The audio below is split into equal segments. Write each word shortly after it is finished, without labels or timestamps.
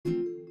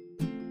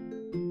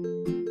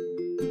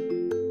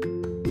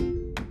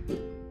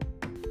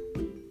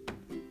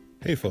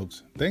Hey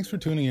folks, thanks for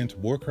tuning in to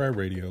Warcry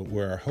Radio,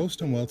 where our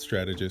host and wealth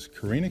strategist,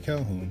 Karina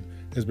Calhoun,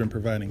 has been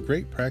providing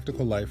great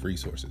practical life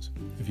resources.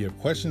 If you have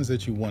questions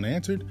that you want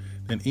answered,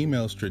 then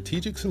email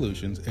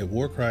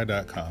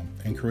strategicsolutions@warcry.com,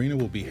 and Karina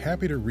will be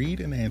happy to read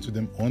and answer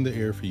them on the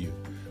air for you.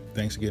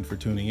 Thanks again for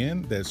tuning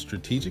in. That's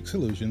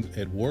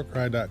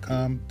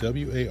strategicsolutions@warcry.com,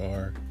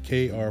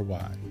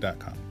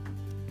 WARKRY.com.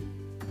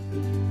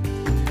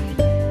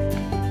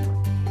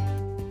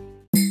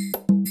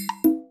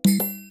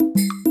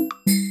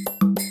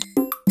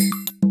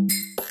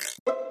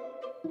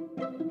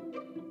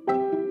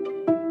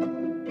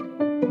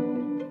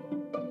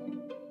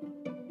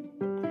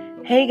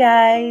 Hey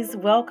guys,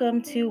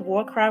 welcome to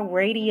Warcry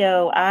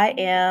Radio. I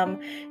am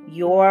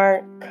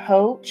your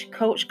coach,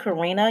 Coach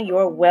Karina,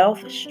 your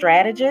wealth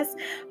strategist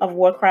of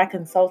Warcry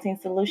Consulting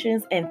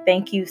Solutions, and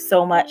thank you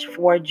so much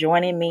for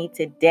joining me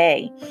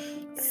today.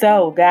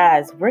 So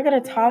guys, we're going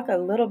to talk a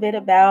little bit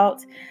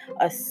about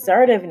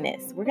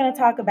assertiveness. We're going to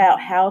talk about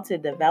how to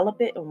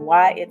develop it and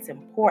why it's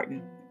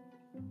important.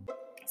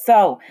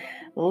 So,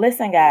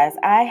 listen, guys,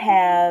 I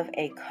have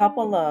a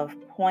couple of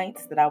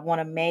points that I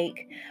want to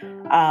make.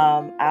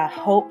 I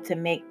hope to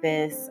make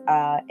this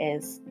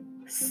as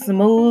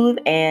smooth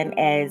and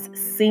as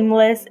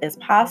seamless as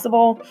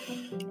possible.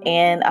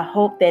 And I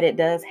hope that it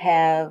does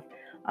have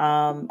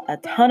a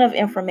ton of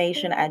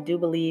information. I do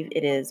believe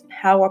it is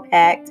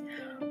power-packed.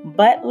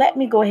 But let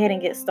me go ahead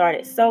and get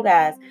started. So,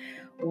 guys,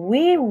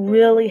 we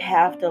really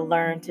have to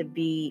learn to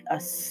be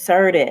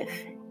assertive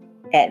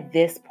at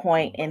this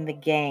point in the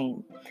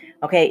game.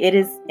 Okay, it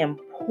is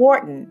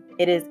important.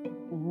 It is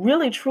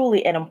really,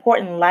 truly an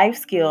important life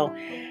skill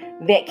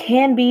that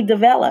can be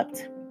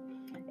developed.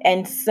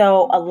 And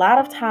so a lot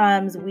of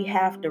times we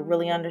have to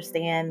really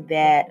understand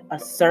that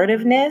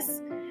assertiveness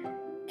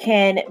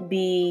can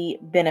be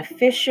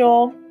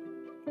beneficial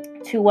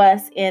to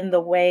us in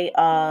the way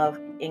of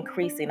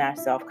increasing our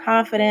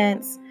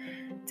self-confidence,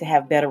 to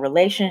have better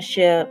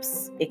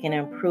relationships. It can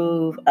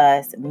improve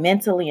us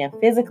mentally and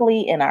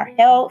physically in our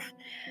health.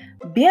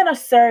 Being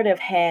assertive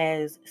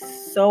has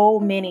so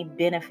many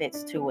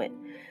benefits to it.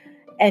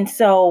 And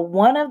so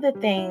one of the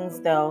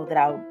things, though, that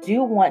I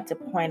do want to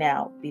point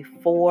out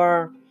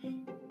before,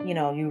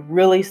 you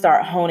really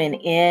start honing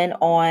in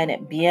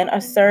on being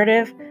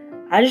assertive,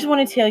 I just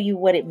want to tell you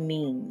what it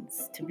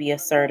means to be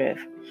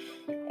assertive.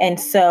 And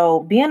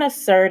so being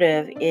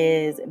assertive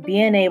is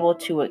being able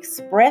to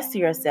express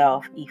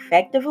yourself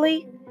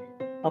effectively,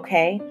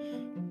 okay?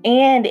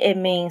 And it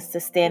means to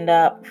stand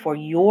up for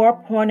your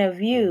point of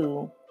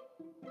view.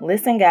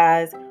 Listen,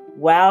 guys,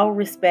 while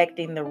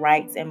respecting the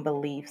rights and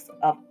beliefs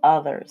of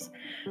others.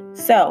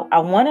 So I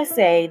want to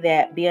say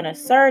that being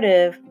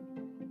assertive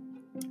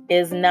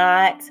is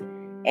not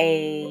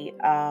a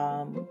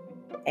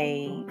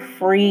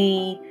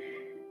free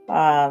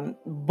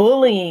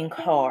bullying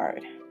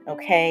card.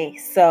 Okay,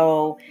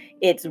 so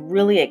it's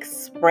really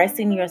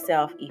expressing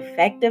yourself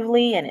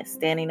effectively, and it's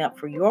standing up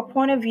for your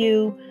point of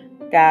view,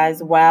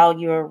 guys, while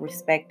you're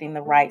respecting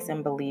the rights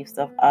and beliefs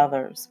of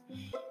others.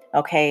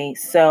 Okay,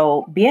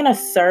 so being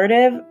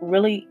assertive,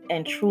 really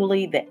and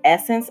truly, the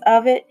essence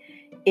of it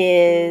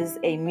is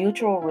a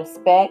mutual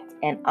respect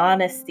and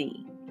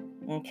honesty,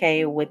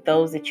 okay, with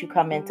those that you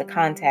come into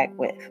contact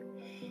with.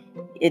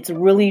 It's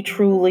really,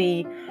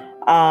 truly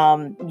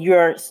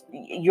your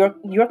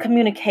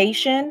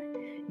communication.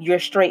 You're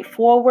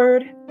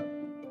straightforward.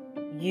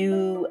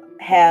 You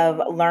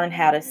have learned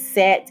how to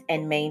set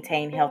and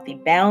maintain healthy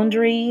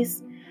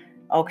boundaries.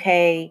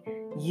 Okay,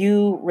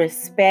 you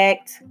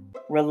respect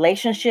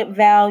relationship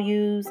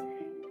values,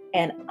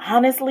 and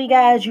honestly,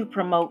 guys, you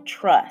promote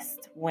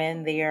trust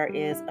when there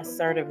is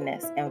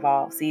assertiveness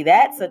involved. See,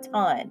 that's a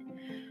ton.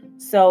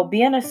 So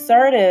being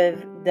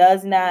assertive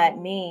does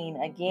not mean,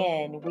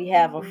 again, we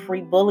have a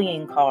free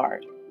bullying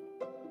card.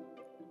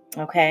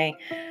 Okay,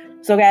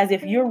 so guys,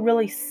 if you're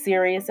really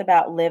serious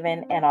about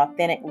living an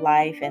authentic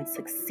life and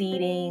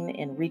succeeding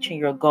and reaching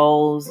your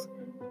goals,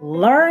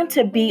 learn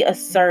to be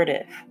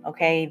assertive.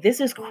 Okay, this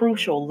is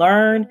crucial.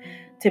 Learn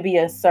to be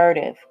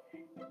assertive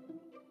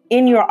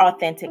in your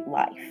authentic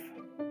life.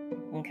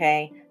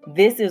 Okay,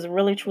 this is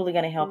really truly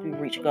going to help you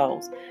reach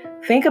goals.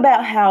 Think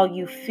about how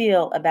you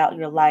feel about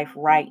your life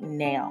right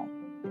now.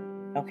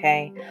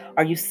 Okay,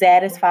 are you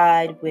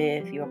satisfied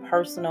with your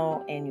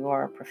personal and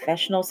your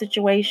professional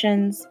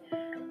situations?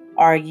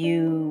 Are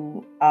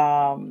you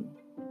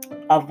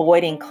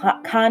avoiding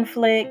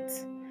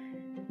conflict?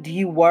 Do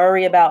you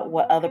worry about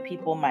what other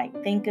people might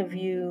think of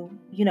you?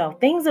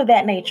 Things of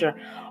that nature.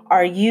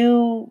 Are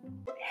you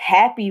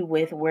happy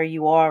with where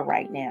you are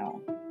right now?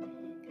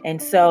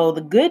 And so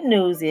the good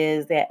news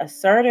is that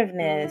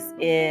assertiveness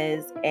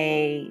is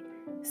a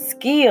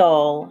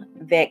skill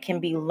that can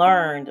be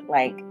learned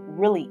like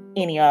really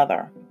any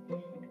other.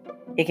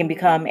 It can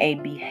become a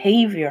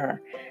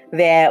behavior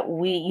that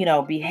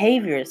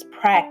behavior is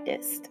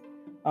practiced.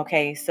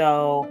 Okay,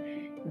 so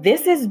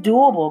this is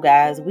doable,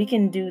 guys. We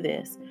can do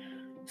this.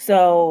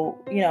 So,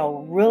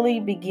 really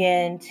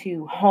begin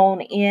to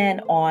hone in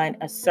on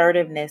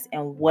assertiveness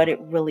and what it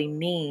really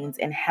means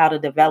and how to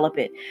develop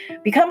it.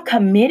 Become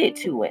committed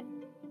to it.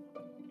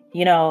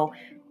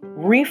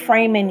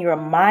 reframing your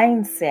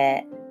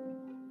mindset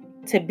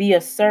to be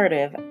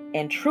assertive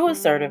and true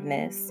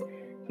assertiveness,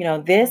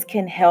 this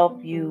can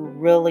help you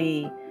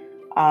really,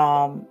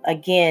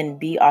 again,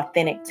 be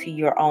authentic to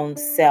your own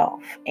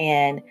self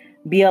and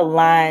be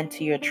aligned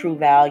to your true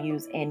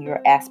values and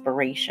your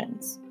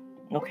aspirations.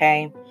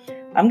 Okay.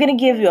 I'm going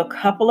to give you a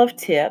couple of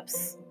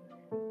tips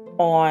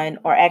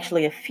or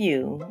actually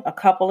a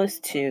couple is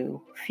two,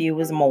 few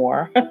is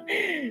more.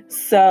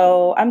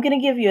 So I'm going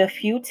to give you a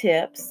few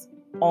tips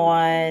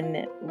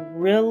on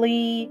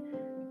really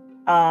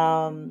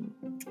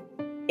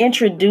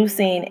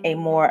introducing a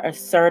more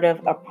assertive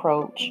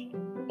approach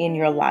in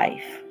your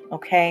life.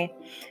 Okay.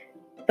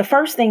 The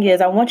first thing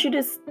is I want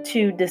you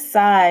to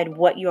decide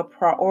what your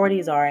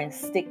priorities are and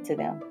stick to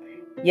them.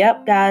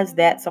 Yep, guys,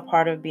 that's a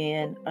part of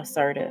being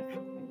assertive.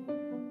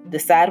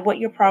 Decide what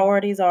your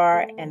priorities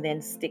are and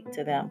then stick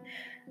to them.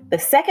 The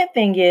second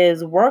thing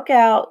is work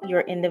out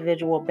your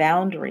individual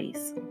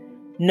boundaries.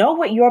 Know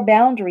what your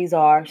boundaries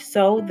are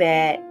so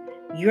that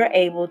you're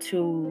able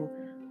to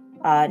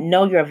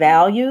know your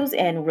values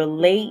and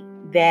relate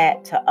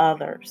that to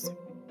others.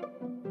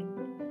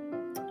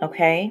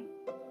 Okay?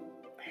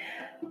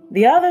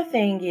 The other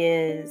thing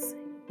is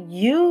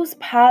use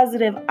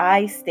positive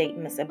I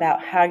statements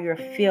about how you're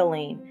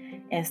feeling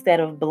instead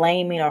of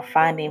blaming or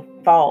finding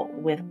fault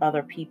with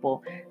other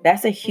people.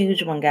 That's a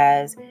huge one,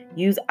 guys.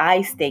 Use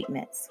I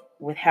statements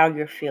with how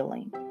you're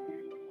feeling.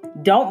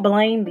 Don't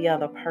blame the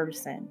other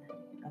person,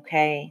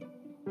 okay?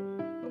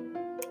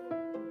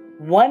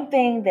 One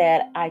thing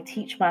that I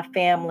teach my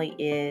family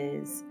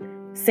is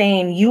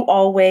saying you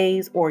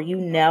always or you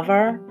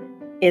never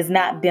is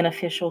not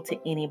beneficial to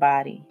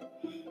anybody.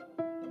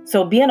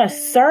 So being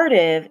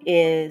assertive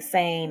is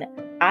saying,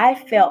 I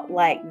felt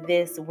like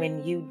this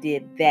when you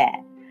did that.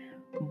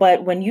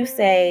 But when you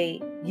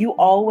say you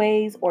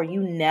always or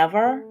you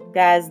never,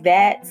 guys,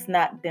 that's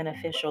not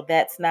beneficial.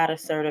 That's not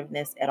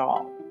assertiveness at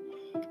all.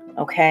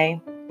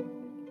 Okay?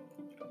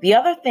 The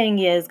other thing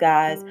is,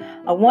 guys,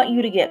 I want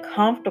you to get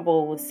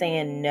comfortable with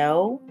saying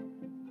no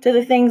to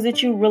the things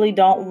that you really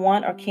don't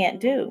want or can't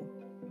do.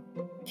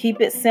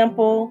 Keep it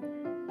simple.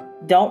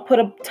 Don't put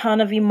a ton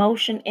of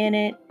emotion in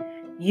it.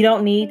 You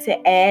don't need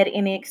to add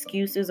any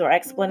excuses or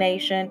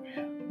explanation.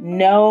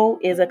 No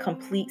is a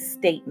complete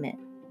statement.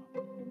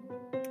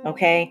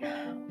 Okay?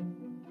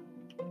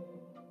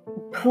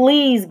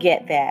 Please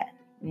get that.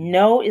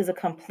 No is a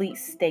complete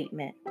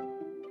statement.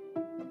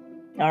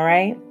 All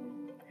right?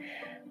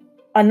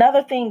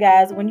 Another thing,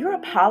 guys, when you're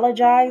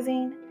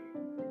apologizing,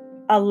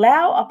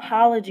 allow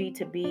apology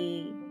to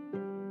be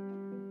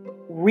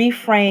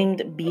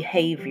reframed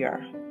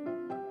behavior.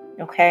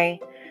 Okay?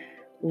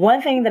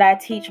 One thing that I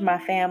teach my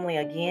family,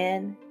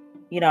 again,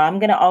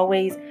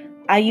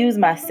 I use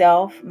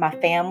myself, my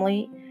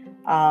family,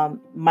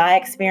 my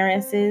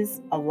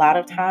experiences a lot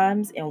of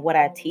times in what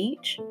I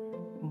teach,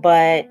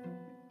 but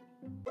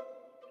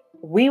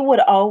we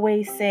would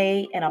always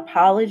say an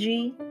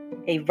apology,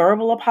 a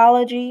verbal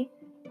apology,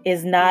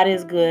 is not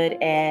as good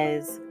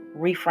as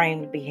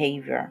reframed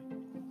behavior.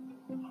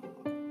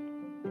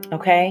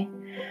 Okay?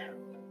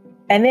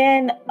 And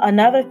then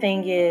another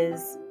thing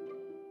is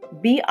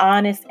be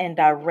honest and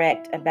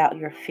direct about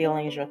your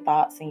feelings, your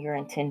thoughts, and your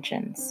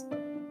intentions.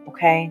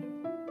 Okay?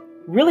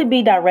 Really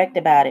be direct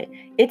about it.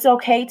 It's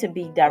okay to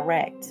be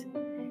direct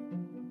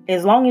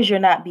as long as you're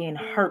not being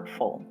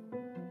hurtful.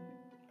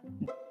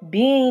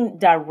 Being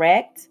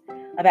direct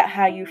about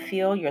how you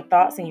feel, your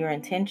thoughts, and your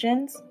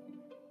intentions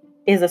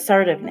is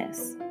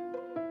assertiveness.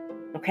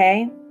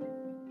 Okay?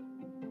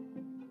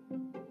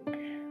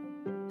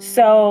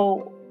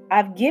 So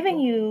I've given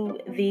you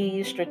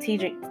the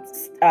strategic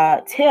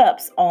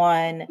tips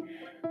on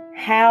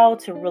how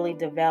to really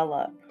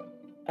develop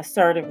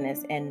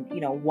assertiveness and,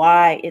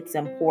 why it's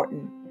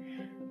important.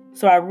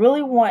 So I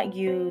really want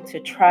you to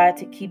try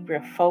to keep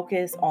your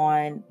focus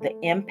on the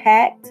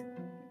impact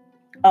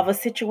of a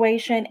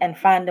situation and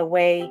find a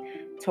way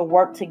to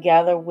work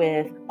together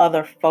with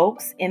other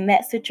folks in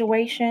that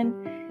situation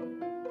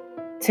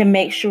to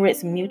make sure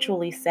it's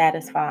mutually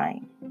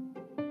satisfying.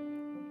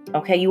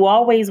 Okay, you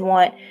always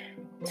want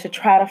to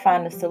try to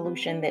find a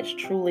solution that's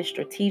truly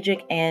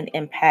strategic and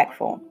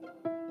impactful.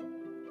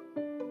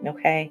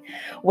 Okay,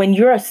 when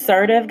you're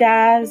assertive,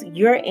 guys,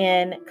 you're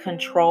in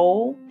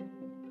control.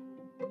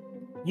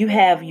 You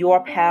have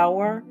your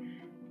power.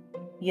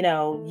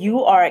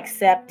 You are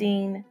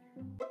accepting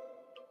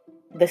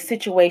the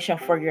situation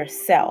for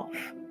yourself.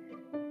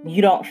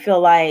 You don't feel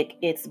like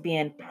it's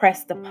being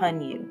pressed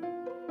upon you.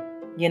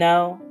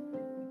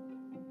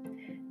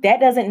 That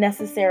doesn't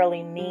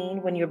necessarily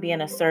mean when you're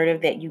being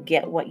assertive that you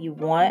get what you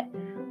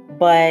want,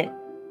 but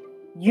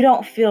you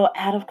don't feel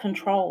out of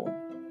control.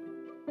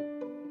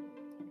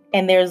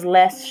 And there's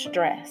less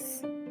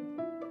stress.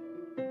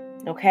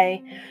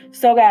 Okay?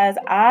 So guys,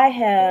 I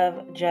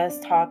have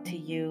just talked to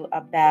you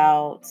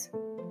about,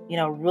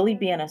 really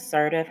being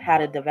assertive, how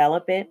to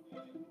develop it,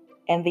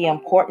 and the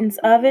importance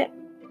of it.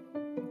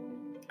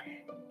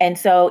 And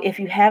so if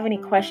you have any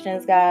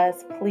questions,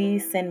 guys,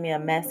 please send me a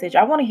message.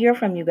 I want to hear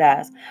from you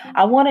guys.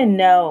 I want to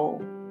know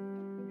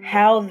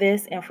how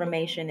this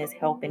information is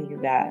helping you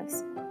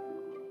guys.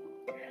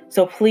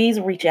 So please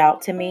reach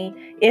out to me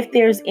if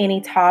there's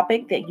any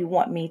topic that you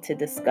want me to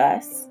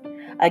discuss.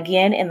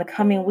 Again, in the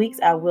coming weeks,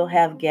 I will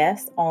have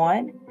guests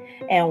on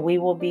and we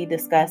will be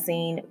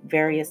discussing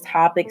various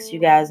topics. You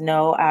guys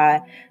know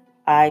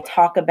I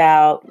talk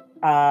about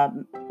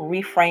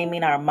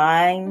reframing our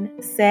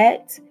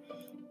mindset.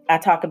 I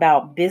talk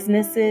about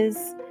businesses.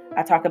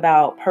 I talk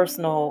about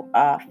personal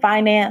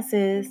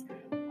finances,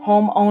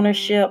 home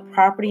ownership,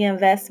 property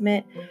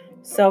investment.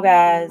 So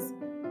guys,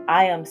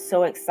 I am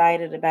so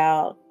excited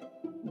about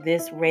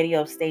this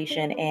radio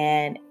station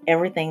and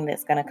everything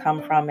that's going to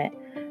come from it.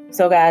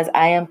 So guys,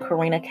 I am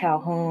Karina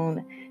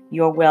Calhoun,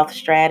 your wealth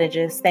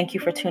strategist. Thank you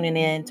for tuning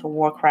in to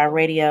War Cry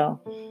Radio.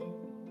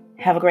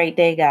 Have a great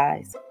day,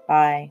 guys.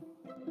 Bye.